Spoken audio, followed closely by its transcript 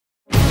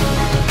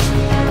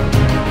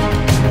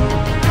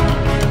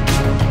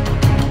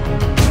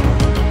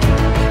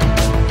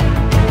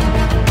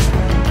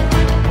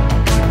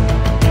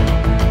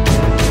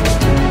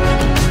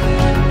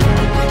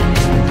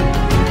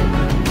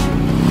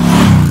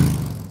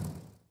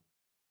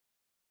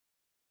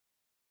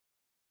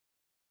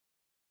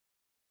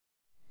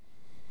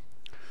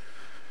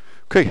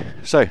Okay,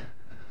 so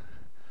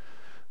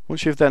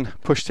once you've then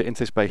pushed it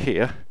into this bay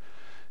here,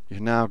 you've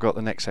now got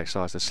the next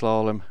exercise, the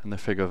slalom and the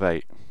figure of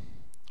 8.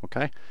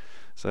 Okay,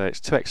 so it's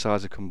 2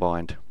 exercises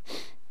combined.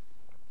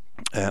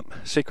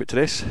 Secret to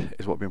this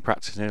is what we've been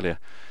practicing earlier,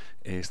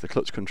 is the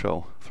clutch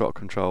control, throttle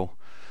control,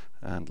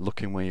 and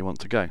looking where you want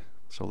to go.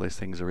 So all these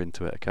things are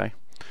into it. Okay.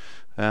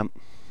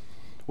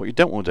 What you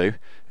don't want to do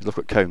is look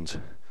at cones.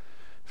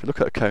 If you look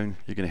at a cone,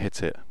 you're going to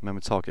hit it.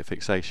 Remember target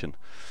fixation.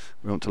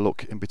 We want to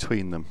look in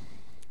between them.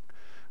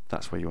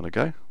 That's where you want to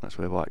go. That's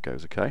where the bike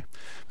goes. Okay.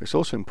 But it's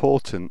also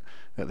important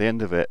at the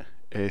end of it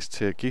is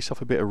to give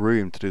yourself a bit of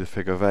room to do the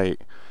figure of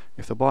 8.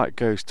 If the bike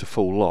goes to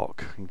full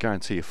lock, I can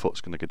guarantee your foot's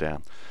going to go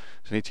down.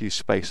 So you need to use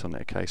space on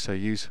it. Okay. So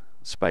use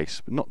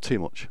space, but not too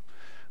much.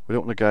 We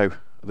don't want to go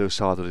the other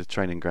side of the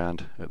training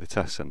ground at the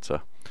test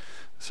centre.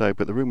 So,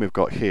 but the room we've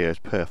got here is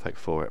perfect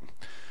for it.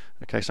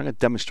 Okay. So I'm going to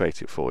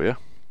demonstrate it for you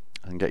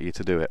and get you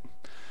to do it.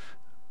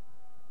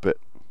 But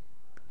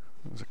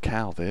there's a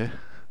cow there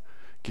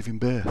giving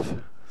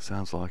birth.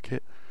 Sounds like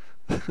it.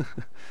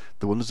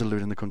 The wonders of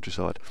living in the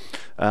countryside.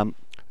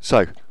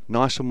 So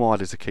nice and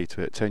wide is the key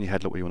to it. Turn your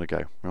head, look where you want to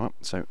go. Right.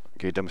 So I'll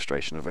give you a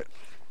demonstration of it.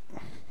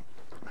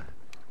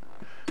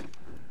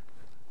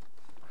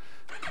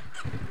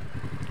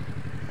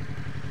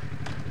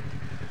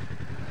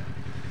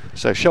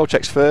 So shell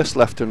checks first,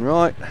 left and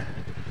right.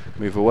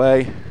 Move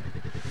away.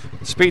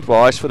 Speed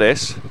wise for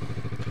this,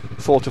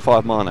 4 to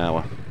 5 miles an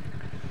hour.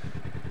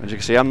 As you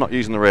can see, I'm not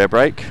using the rear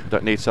brake.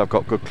 Don't need to. I've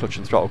got good clutch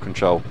and throttle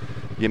control.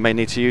 You may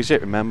need to use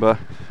it. Remember,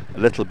 a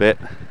little bit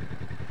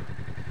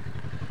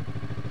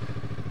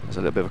as a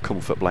little bit of a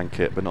comfort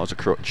blanket, but not as a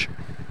crutch.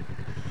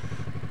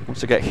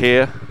 Once I get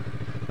here,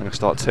 I'm going to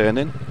start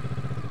turning.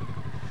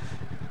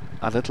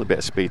 Add a little bit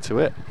of speed to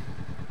it.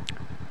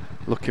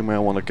 Looking where I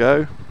want to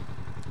go.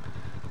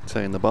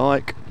 Turning the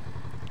bike.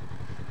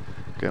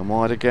 Going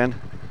wide again.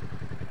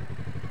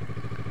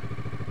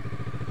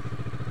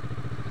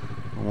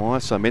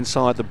 Alright, so I'm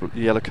inside the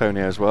yellow cone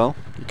here as well.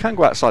 You can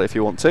go outside if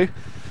you want to,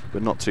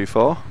 but not too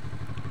far.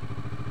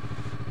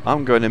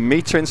 I'm going a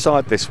metre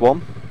inside this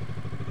one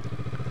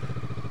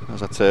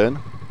as I turn,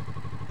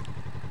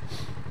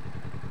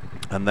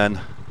 and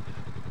then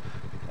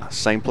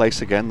same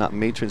place again, that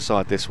metre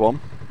inside this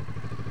one,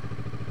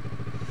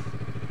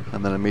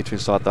 and then a metre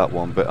inside that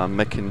one. But I'm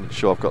making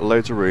sure I've got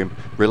loads of room,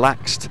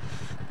 relaxed,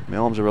 my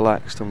arms are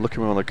relaxed, I'm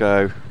looking where I want to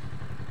go,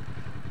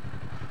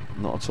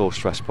 not at all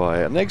stressed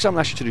by it. And the exam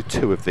asks you to do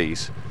 2 of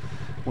these.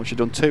 Once you've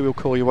done 2, we'll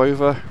call you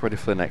over, ready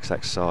for the next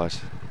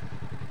exercise.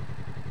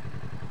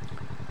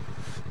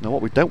 Now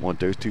what we don't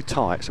want to do is do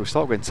tight, so we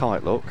start going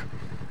tight, look.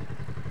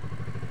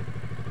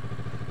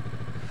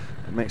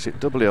 It makes it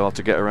doubly hard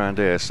to get around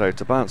here, so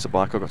to balance the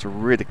bike I've got to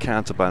really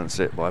counterbalance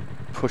it by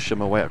pushing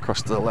my weight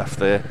across to the left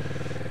there.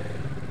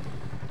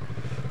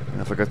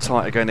 And if I go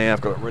tight again here,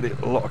 I've got really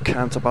a lot of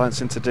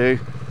counterbalancing to do.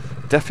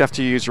 Definitely have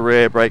to use a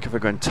rear brake if we're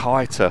going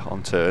tighter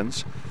on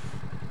turns.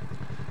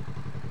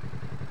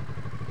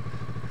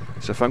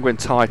 So if I'm going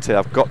tight here,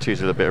 I've got to use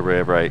a little bit of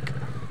rear brake.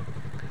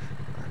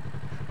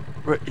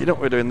 You know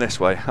what we're doing this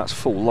way, that's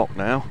full lock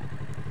now.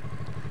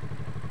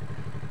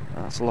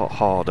 That's a lot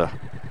harder.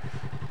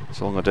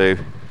 So all I'm going to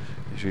do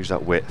is use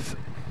that width.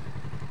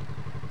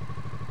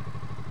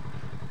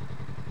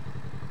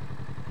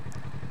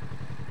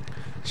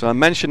 So I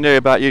mentioned earlier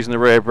about using the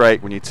rear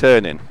brake when you're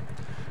turning.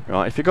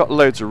 Right, if you've got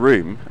loads of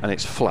room and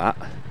it's flat,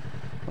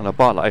 on a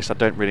bike like this I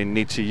don't really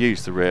need to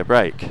use the rear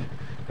brake.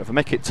 If I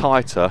make it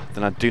tighter,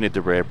 then I do need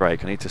the rear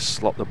brake. I need to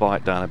slop the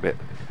bike down a bit.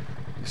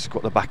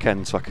 Squat the back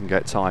end so I can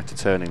get tighter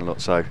turning.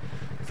 Look, so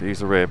if I use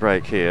the rear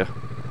brake here,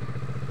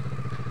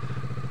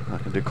 I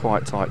can do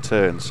quite tight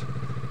turns.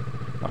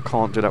 I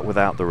can't do that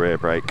without the rear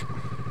brake.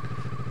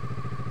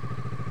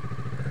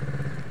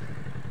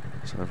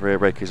 So the rear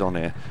brake is on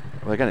here.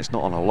 Well, again, it's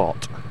not on a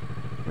lot,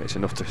 but it's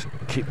enough to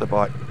keep the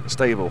bike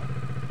stable.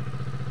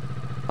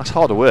 That's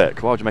harder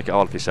work. Why would you make it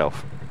hard for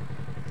yourself?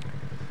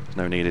 There's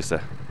no need, is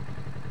there?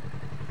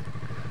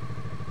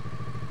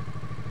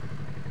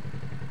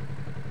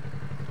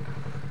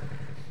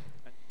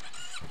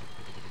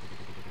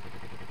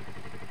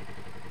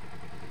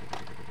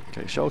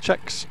 Okay, shoulder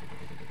checks.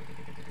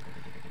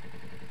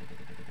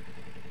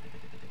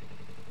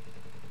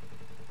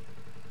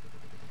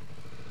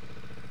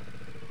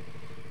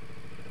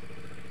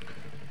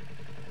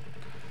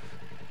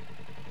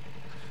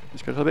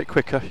 Just go a little bit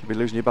quicker, you'll be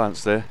losing your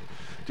balance there.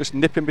 Just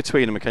nip in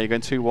between them, okay? You're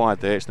going too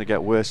wide there, it's going to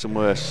get worse and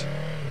worse,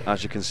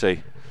 as you can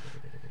see.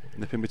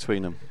 Nip in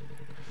between them.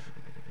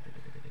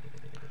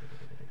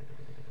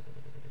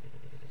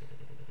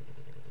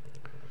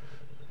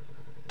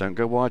 Don't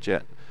go wide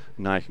yet.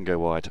 Now you can go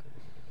wide.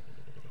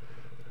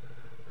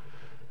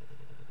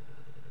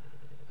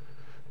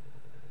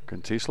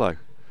 Going too slow.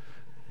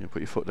 You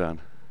put your foot down.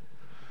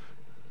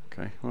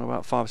 Okay, well,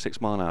 about 5 or 6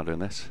 miles an hour doing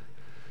this.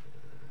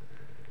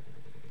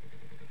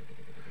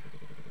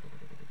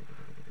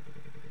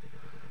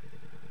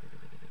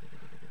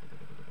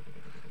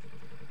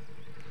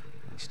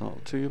 That's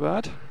not too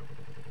bad.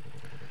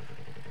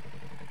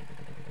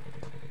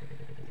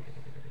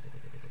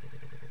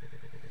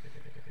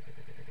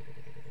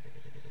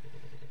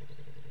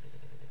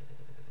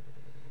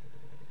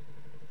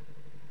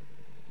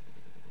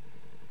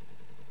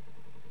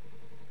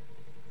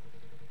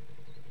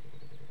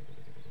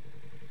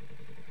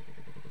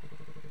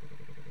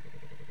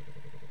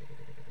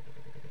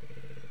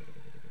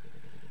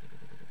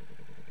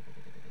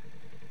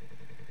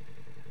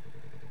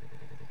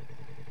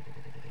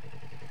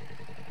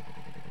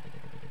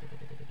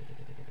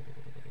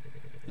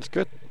 It's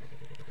good.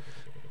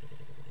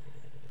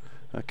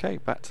 Okay,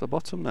 back to the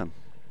bottom then.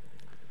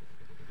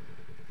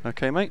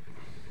 Okay, mate.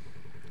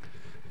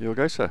 You'll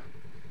go, sir.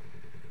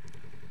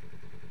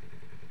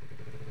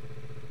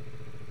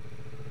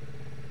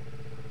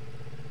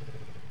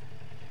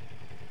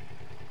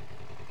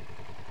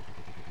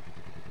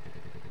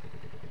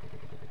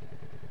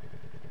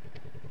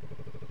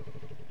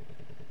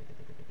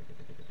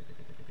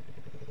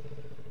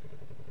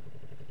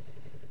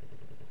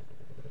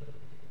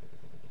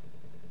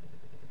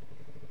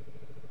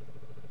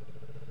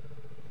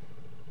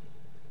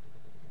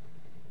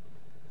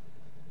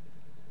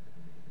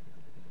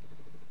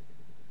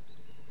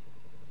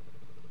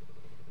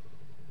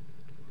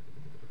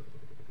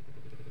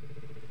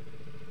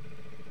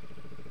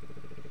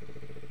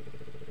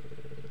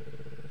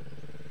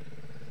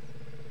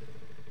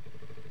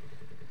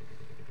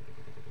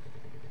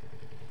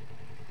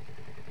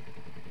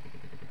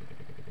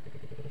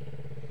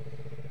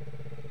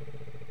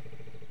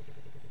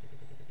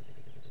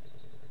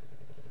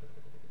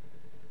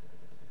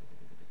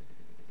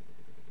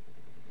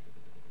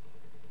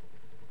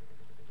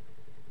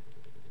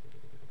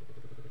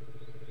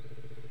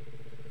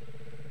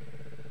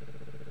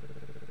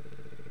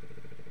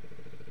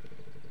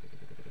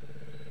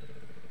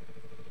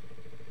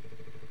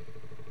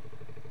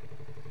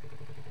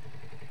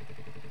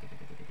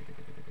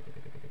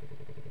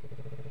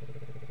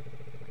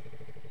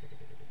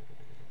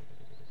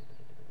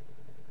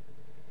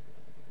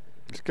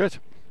 It's good.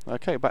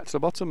 Okay, back to the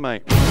bottom,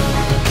 mate.